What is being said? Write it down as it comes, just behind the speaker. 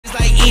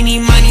any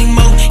money,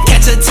 mo.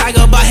 Catch a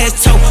tiger by his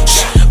toe.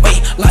 Shh,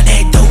 wait, like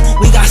that dope.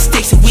 We got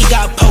sticks and we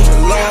got poke.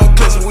 Long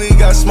clips and we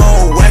got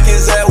smoke. Whack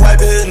his ass, wipe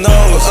his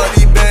nose.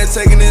 Honey bad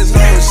taking his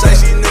nose. Say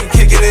she nigga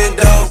kicking it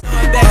down.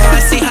 Back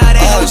on, see how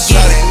they Oh, get.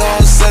 shawty, know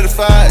I'm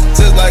certified.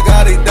 Just like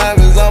all these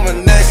diamonds on my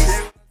neck.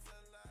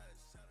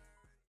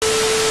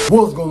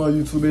 What's going on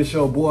YouTube? It's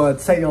your boy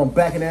Tay. I'm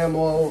back in ammo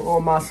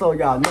on my soul.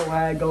 Y'all know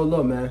how it go.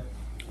 Look, man.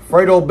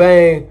 Fredo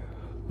bang,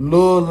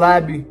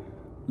 Lullaby,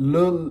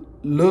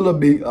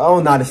 Lullaby. I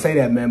don't know how to say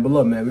that, man. But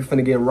look, man, we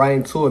finna get right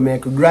into it, man.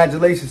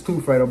 Congratulations to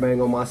Fredo bang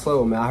on my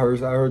soul, man. I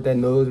heard that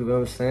news. You know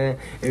what I'm saying?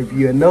 If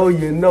you know,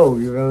 you know.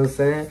 You know what I'm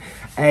saying?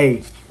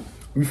 Hey,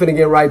 we finna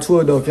get right to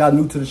it though. If y'all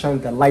new to the channel,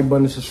 hit that like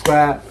button,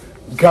 subscribe.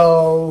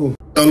 Go.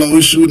 Jolo,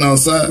 we shooting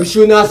outside. We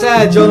shooting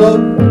outside, Jolo.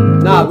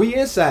 Nah, we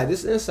inside.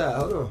 This is inside.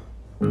 Hold on.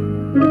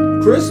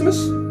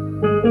 Christmas?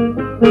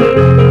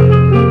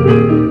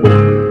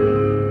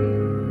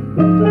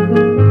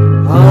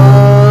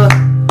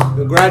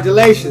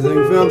 Congratulations, you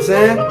feel what I'm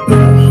saying?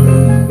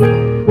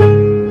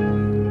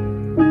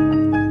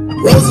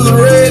 Roses are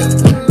red,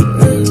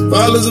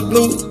 violets are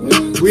blue.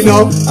 We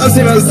know. I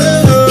see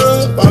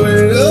myself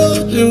falling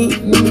up you.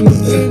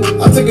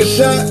 I take a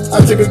shot,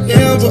 I take a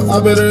gamble, I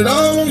bet it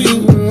on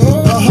you.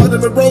 My heart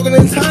has been broken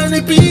in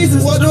tiny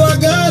pieces. What do I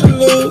got to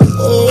lose?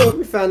 Oh.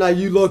 We found out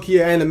you low-key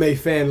an anime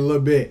fan a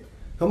little bit.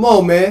 Come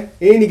on, man.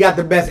 And he got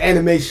the best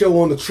anime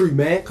show on the tree,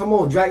 man. Come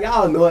on, Drake.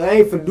 Y'all know it. I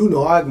ain't finna do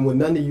no arguing with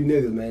none of you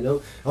niggas, man.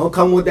 Don't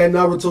come with that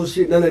Naruto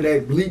shit, none of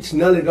that Bleach,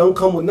 none of it. Don't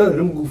come with none of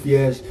them goofy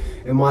ass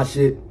and my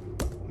shit.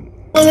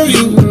 My heart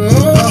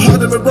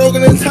has been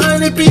broken in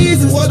tiny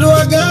pieces. What do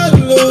I got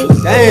to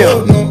lose?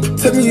 Damn. No,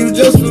 tell me you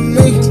just for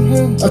me.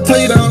 I tell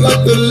you down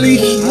like the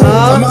leash.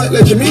 I might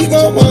let you meet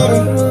my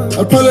mama.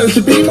 I probably let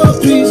you be my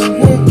piece.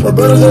 My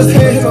brother just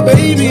had my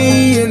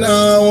baby, and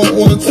I want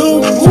one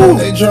too.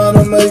 They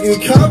tryna make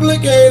it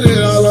complicated.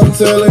 All I'm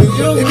telling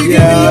you, if you give me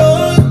your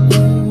heart,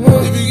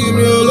 if you give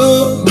me your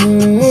love,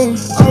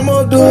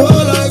 I'ma do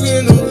all I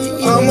can do.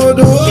 I'ma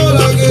do all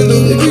I can do.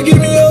 If you give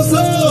me your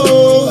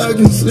soul, I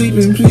can sleep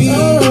in peace.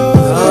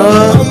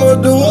 I'ma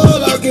do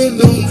all I can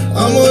do.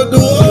 I'ma do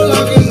all I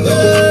can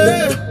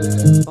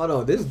do. Hold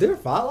on, this is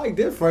different. I like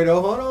this,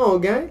 Fredo. Hold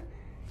on, gang.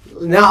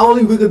 Not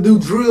only we could do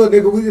drill,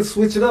 nigga, we can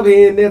switch it up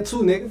here and there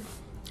too, nigga.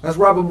 Let's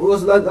rap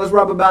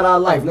about our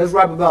life. Let's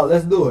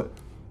do it.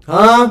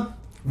 Huh?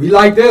 We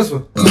like this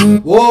one.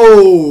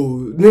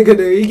 Whoa, nigga,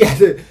 he got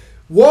the.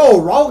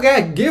 Whoa, Raw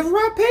got gift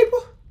wrap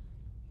paper?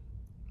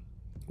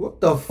 What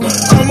the fuck?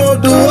 I'ma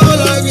do all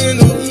I can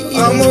do.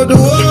 I'ma do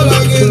all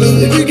I can do.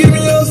 If you give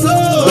me your soul,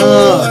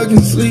 I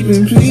can sleep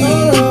in peace.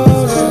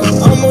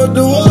 I'ma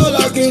do all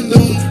I can do.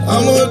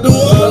 I'ma do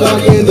all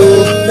I can do.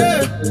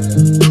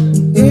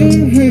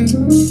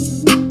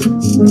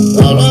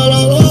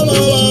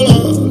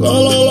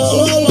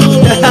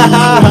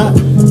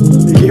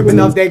 You giving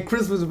up that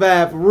Christmas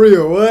vibe for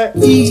real, what?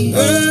 Hey.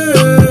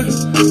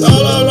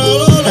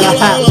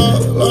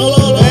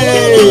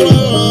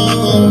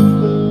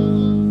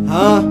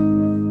 Huh?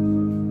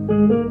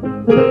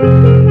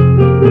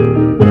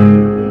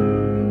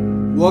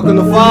 Welcome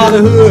to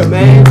fatherhood,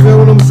 man. Feel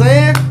what I'm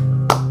saying?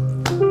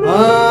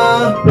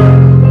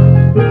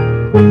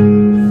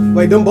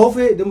 Wait, them both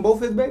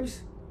his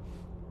babies?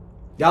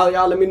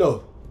 Y'all let me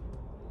know.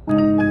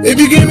 If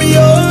you give me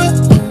your heart,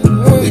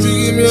 if you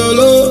give me your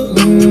love,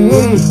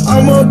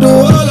 I'ma do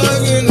all I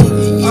can do.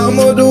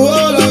 I'ma do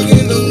all I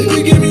can do. If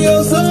you give me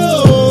your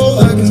soul,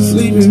 I can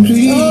sleep in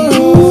peace.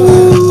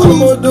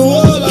 I'ma do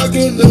all I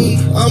can do.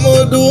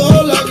 I'ma do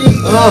all I can do.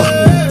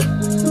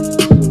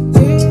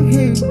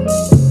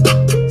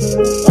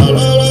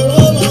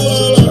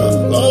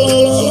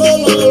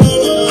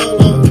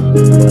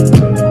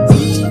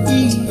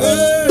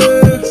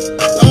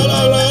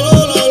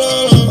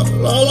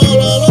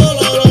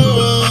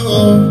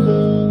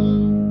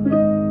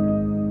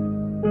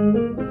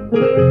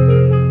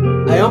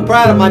 I'm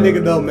proud of my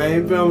nigga though,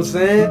 man. You feel what I'm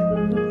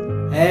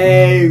saying?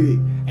 Hey,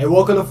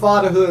 welcome to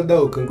fatherhood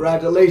though.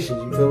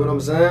 Congratulations. You feel what I'm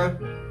saying?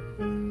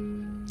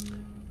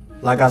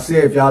 Like I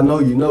said, if y'all know,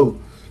 you know. You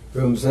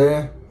feel what I'm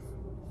saying?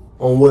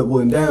 On what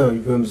went down,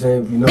 you feel what I'm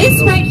saying? If you know,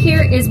 this right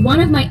here is one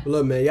of my.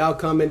 Look, man, y'all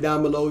comment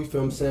down below. You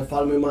feel what I'm saying?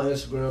 Follow me on my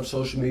Instagram,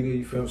 social media.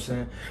 You feel what I'm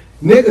saying?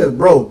 Niggas,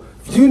 bro.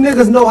 If you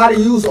niggas know how to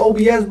use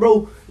OBS,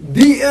 bro,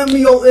 DM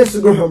me on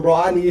Instagram, bro.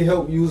 I need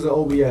help using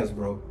OBS,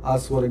 bro. I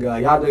swear to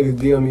God. Y'all niggas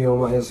DM me on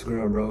my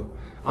Instagram, bro.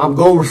 I'm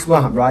gonna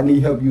respond, bro. I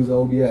need help using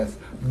OBS.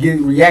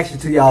 Get reaction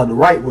to y'all the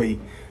right way. You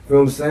feel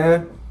what I'm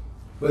saying?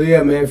 But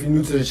yeah, man, if you're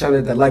new to the channel,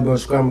 hit that like button,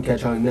 subscribe, and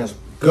catch y'all in the next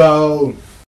one. Go!